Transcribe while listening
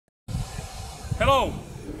Hello,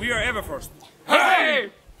 we are Everfrost. Hey!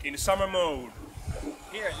 In summer mode.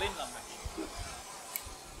 Here at Linnanmäki.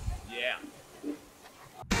 Yeah.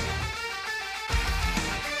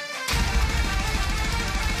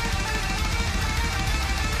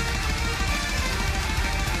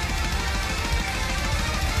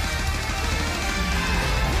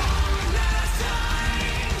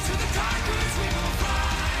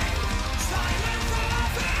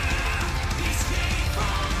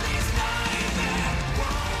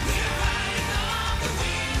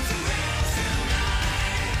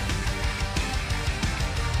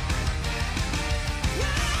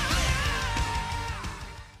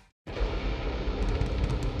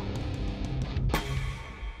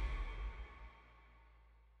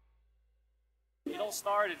 It all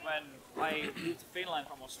started when I moved to Finland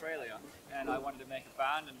from Australia and I wanted to make a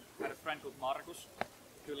band, and I had a friend called Markus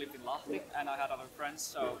who lived in Lahti, and I had other friends,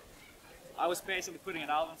 so I was basically putting an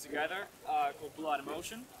album together called Blood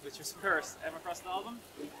Emotion, which was the first Everfrost album,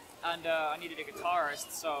 and I needed a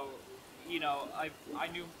guitarist, so you know, I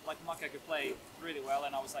knew like Maka could play really well,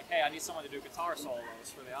 and I was like, hey, I need someone to do guitar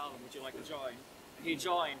solos for the album, would you like to join? And he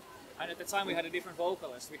joined, and at the time we had a different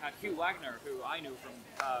vocalist. We had Hugh Wagner, who I knew from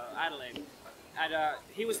Adelaide. And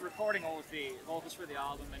he was recording all of the vocals for the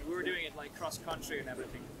album, and we were doing it like cross country and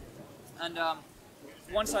everything. And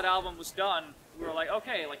once that album was done, we were like,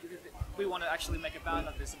 okay, like we want to actually make a band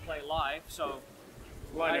of this and play live. So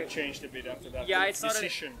Lineup changed a bit after that. Yeah, it started.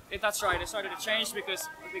 Decision. That's right. It started to change because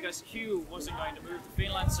Hugh wasn't going to move to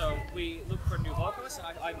Finland, so we looked for new vocalists,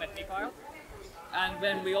 and I met Mikael. And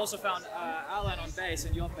then we also found Alan on bass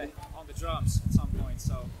and Joppe on the drums at some point.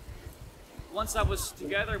 So once that was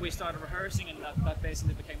together, we started rehearsing, and that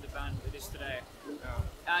basically became the band it is today. Yeah.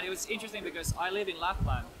 And it was interesting because I live in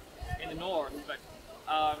Lapland, in the north, but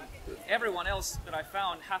everyone else that I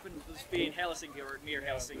found happened to be in Helsinki or near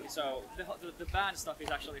Helsinki. So the band stuff is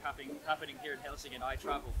actually happening here in Helsinki, and I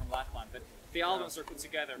travel from Lapland. But the albums are put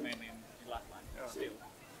together mainly in Lapland still.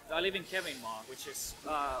 I live in Kevinmaa, which is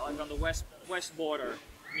like on the west border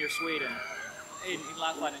near Sweden, in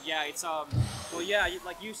Lapland. And yeah, it's well, yeah,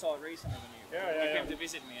 like you saw it recently when you came to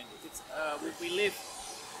visit me, and it's we live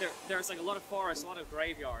there. There's like a lot of forests, a lot of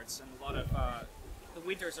graveyards, and a lot of the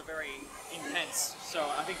winters are very intense. So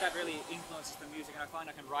I think that really influences the music, and I find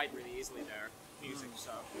I can write really easily there. Music,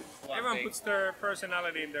 so everyone puts their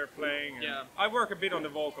personality in their playing. And I work a bit on the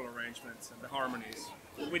vocal arrangements and the harmonies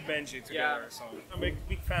with Benji together. So I'm a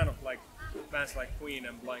big fan of like bands like Queen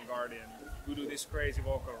and Blind Guardian who do this crazy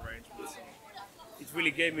vocal arrangements. So it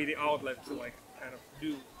really gave me the outlet to like kind of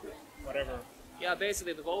do whatever. Yeah,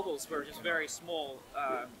 basically the vocals were just very small,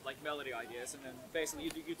 like melody ideas, and then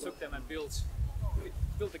basically you took them and built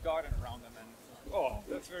the garden around them. And oh,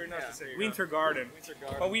 that's very nice to say. Winter garden.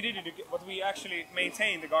 But we did it. But we actually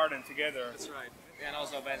maintained the garden together. That's right. And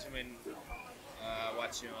also Benjamin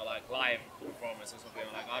watch like live performances of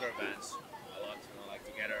like other bands a lot, like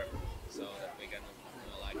together, so that we can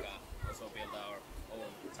like also build our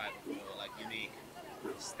own type of like unique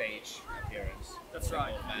stage appearance. That's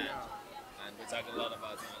right. Band. And we talk a lot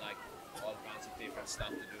about like all kinds of different stuff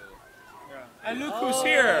to do. Yeah. And look who's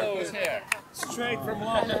here! Who's here? Straight from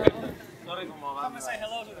Lahti. Come and say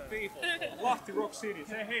hello to the people. Lahti Rock City.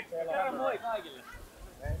 Say hey. Kerro moi kaikille.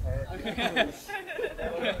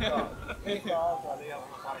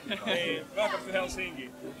 Hey, welcome to Helsinki.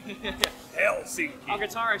 Helsinki. Our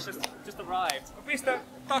guitarist just arrived. Pistä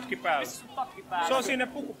takki päälle. Takki päälle. Se on siinä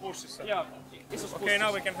pukupussissa. Joo. Okay,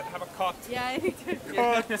 now we can have a cut. Yeah.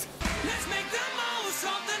 Cut. Let's make the most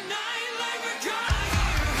of the night like we're gonna.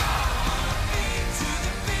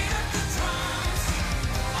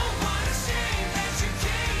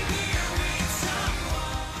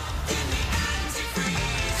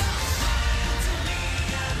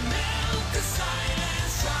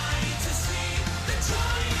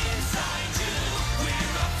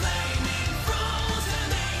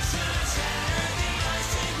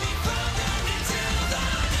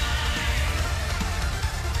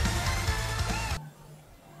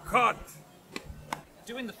 Cut.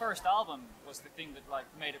 Doing the first album was the thing that like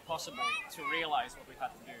made it possible to realize what we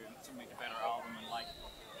had to do to make a better album, and like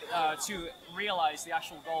to realize the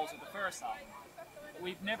actual goals of the first album.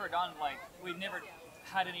 We've never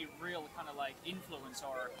had any real kind of like influence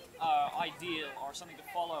or ideal or something to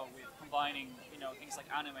follow with combining things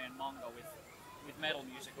like anime and manga with metal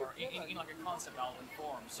music or in like a concept album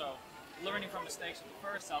form. So learning from mistakes of the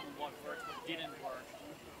first album, what worked, what didn't work.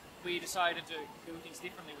 We decided to do things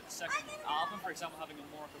differently with the second album, for example, having a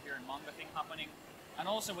more coherent manga thing happening, and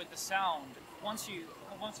also with the sound. Once you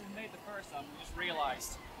made the first album, you just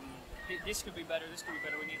realized this could be better, this could be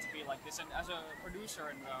better, we need to be like this. And as a producer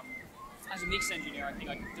and as a mix engineer, I think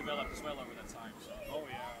I developed as well over that time. So. Oh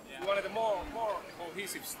yeah. You wanted a more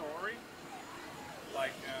cohesive story,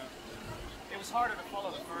 like. It was harder to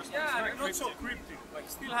follow the first one. Yeah, not so cryptic. Like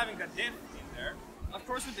still having that depth in there. Of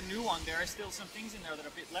course, with the new one, there are still some things in there that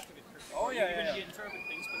are left a bit cryptic. Oh yeah, you interpret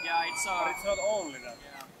things, but yeah, it's. But it's not only that.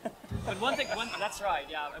 Yeah. But one thing, that's right.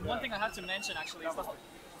 Yeah, and one thing I have to mention actually is that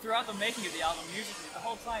throughout the making of the album, musically, the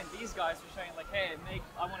whole time these guys were saying like, "Hey,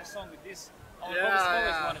 I want a song with this." What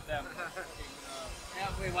was one of them?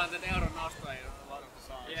 Yeah, we wanted Euronosta in a lot of the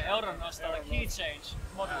songs. Yeah, Euronosta, like key change,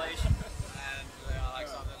 modulation. And like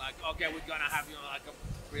something like, okay, we're gonna have like a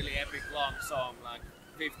really epic long song, like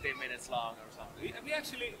 15 minutes long or something. We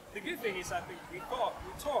actually, the good thing is I think we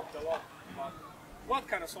talked a lot about what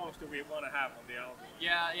kind of songs do we want to have on the album.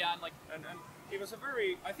 Yeah, and like, and it was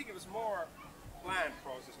I think it was more planned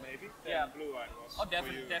process maybe than Blue Eye was. Oh,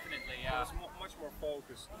 definitely, yeah. It was much more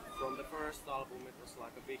focused. From the first album, it was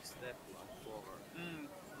like a big step forward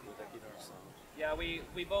with the guitar sound. Yeah, we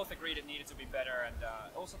both agreed it needed to be better, and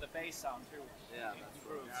also the bass sound too. Yeah, that's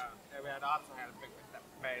true. Yeah, we had also had a big with the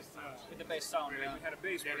bass sound. With the bass sound, we had a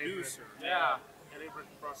bass producer. Yeah. Deliberate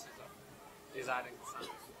process of designing the sounds.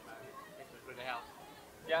 It was really helpful.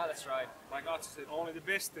 Yeah, that's right. Like Atsu said, only the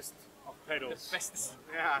bestest of pedals. The bestest.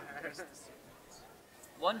 Yeah.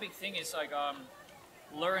 One big thing is like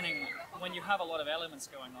learning when you have a lot of elements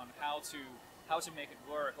going on, how to make it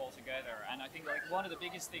work all together. And I think like one of the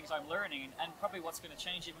biggest things I'm learning, and probably what's going to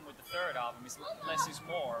change even with the third album, is less is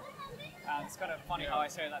more. And it's kind of funny how I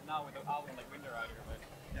say that now with an album like Winterider, but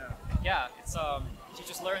yeah, it's you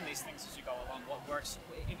just learn these things as you go along. What works?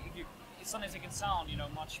 Sometimes it can sound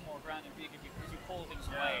much more grand and big if you pull things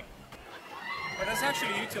away. But that's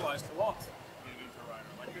actually utilized a lot in Winterider.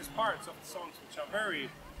 Like there's parts of the songs which are very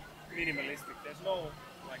minimalistic. There's no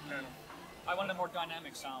like kind of. I wanted a more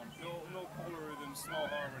dynamic sound. No polyrhythms, no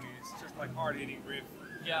harmonies, just like hard hitting riff.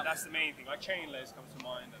 Yeah. That's the main thing. Like Chain Lace comes to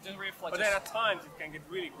mind. The riff, like but then at times it can get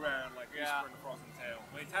really grand, like Whisper in the Frozen Tale,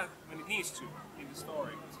 when it needs to in the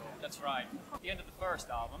story. So. That's right. At the end of the first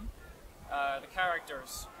album, the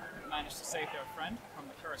characters manage to save their friend from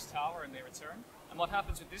the cursed tower and they return. And what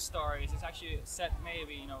happens with this story is it's actually set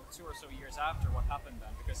maybe 2 or so years after what happened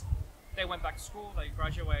then, because they went back to school, they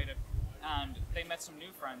graduated, and they met some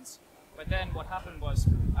new friends. But then what happened was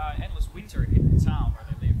endless winter hit the town where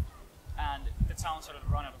they lived, and the town started to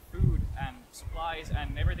run out of food and supplies,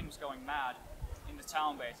 and everything was going mad in the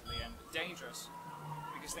town basically, and dangerous,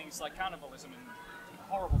 because things like cannibalism and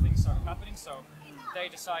horrible things started happening. So they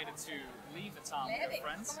decided to leave the town with their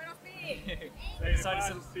friends. They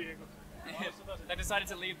decided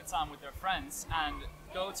to leave the town with their friends and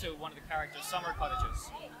go to one of the characters' summer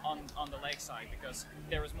cottages on the lakeside, because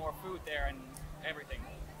there was more food there and everything.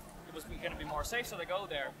 It was going to be more safe, so they go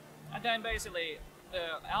there. And then basically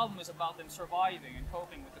the album is about them surviving and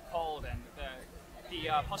coping with the cold and the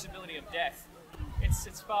possibility of death. It's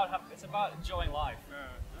about enjoying life,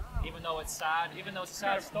 even though it's sad. Even though it's a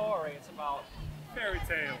sad story, it's about fairy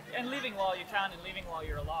tale and living while you can and living while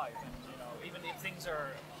you're alive. And even if things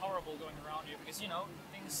are horrible going around you, because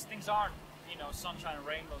things aren't sunshine and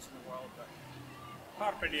rainbows in the world. But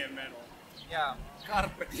carpe diem metal. Yeah.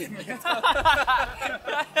 Carpe diem metal.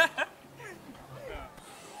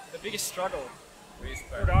 The biggest struggle.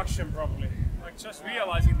 Production probably. Like just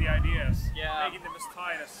realizing the ideas, making them as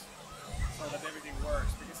tight as so that everything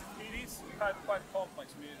works, because it is quite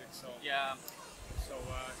complex music. So So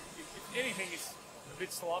if anything is a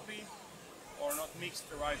bit sloppy or not mixed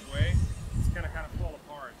the right way, it's gonna kind of fall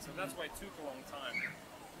apart. So that's why it took a long time.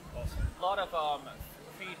 Also. A lot of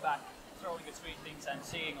feedback, throwing between things and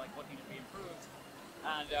seeing like what needed to be improved,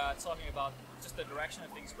 and talking about just the direction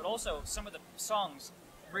of things. But also some of the songs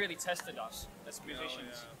really tested us as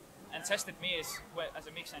musicians, and tested me as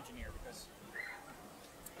a mix engineer, because.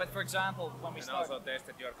 But for example, when we started, also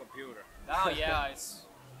tested your computer. Oh yeah,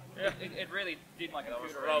 it really did my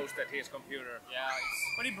computer. Roasted his computer. Yeah,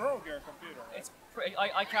 but he broke your computer. Right?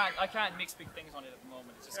 I can't mix big things on it at the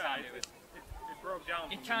moment. It just can't do it. It broke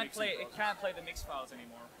down. It can't play the mix files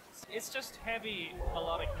anymore. It's just heavy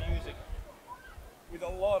melodic music with a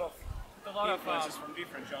lot of influences from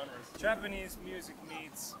different genres. Japanese music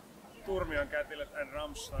meets Turmion Kätilöt and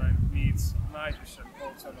Rammstein meets Nightwish and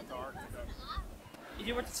also Antarctica. If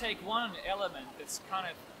you were to take one element that's kind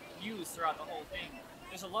of used throughout the whole thing,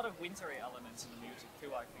 there's a lot of wintry elements in the music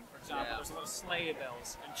too, I think. For example, there's a lot of sleigh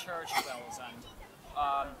bells and church bells and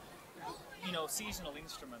seasonal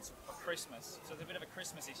instruments of Christmas. So there's a bit of a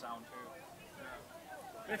Christmassy sound too.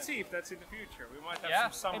 Let's see if that's in the future. We might have Yeah,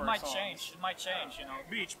 some summer it might songs. change. It might change, you know.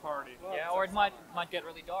 Beach party. Yeah, or it might get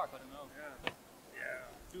really dark. I don't know. Yeah.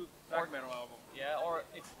 Do black metal album. Yeah, or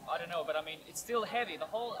it's I don't know, but I mean it's still heavy. The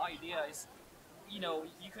whole idea is, you know,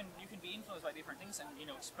 you can be influenced by different things and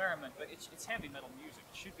experiment, but it's heavy metal music.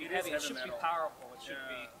 It should be heavy. It should be powerful. It should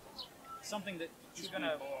be something that is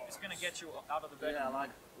gonna get you out of the bed. Yeah,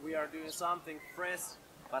 like we are doing something fresh,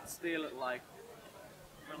 but still like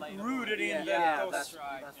relatable. Rooted in those that's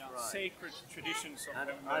right. sacred traditions of And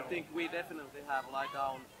heavy metal. I think we definitely have like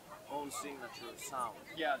our own signature sound.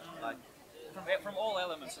 Yeah, Like from all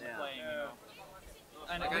elements of the playing. You know.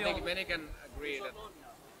 And Like, we I think all- many can agree that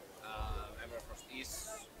Everfrost is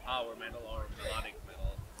power metal or melodic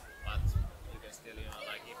metal, but you can still,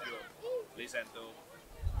 like if you listen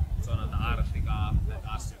to Sonata Arctica and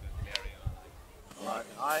us, you can clear, Like,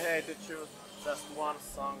 I hate to choose just one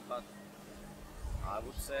song, but I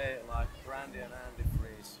would say like Brandy and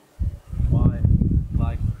Antifreeze. Why?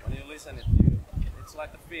 Like when you listen it, it's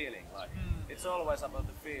like the feeling. Like it's always about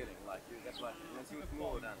the feeling. Like you get like in a good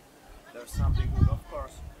mood and there's something good. Of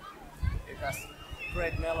course, it has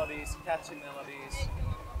great melodies, catchy melodies.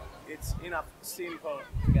 It's enough simple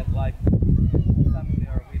to get like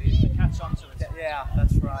familiar with it. catch on to it. Yeah,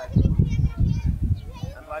 that's right.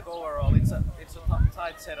 And like overall, it's a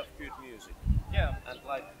tight set of good music. Yeah, And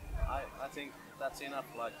like I think that's enough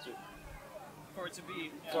like to for it to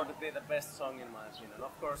be. for it to be the best song in my opinion.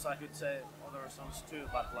 Of course, I could say other songs too,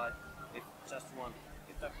 but like if just one,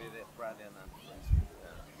 it would be the Brandy and Antifreeze.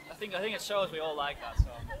 I think it shows we all like that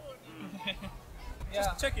song.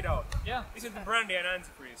 Just check it out. Yeah, This is the Brandy and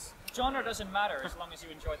Antifreeze. genre doesn't matter as long as you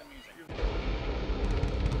enjoy the music.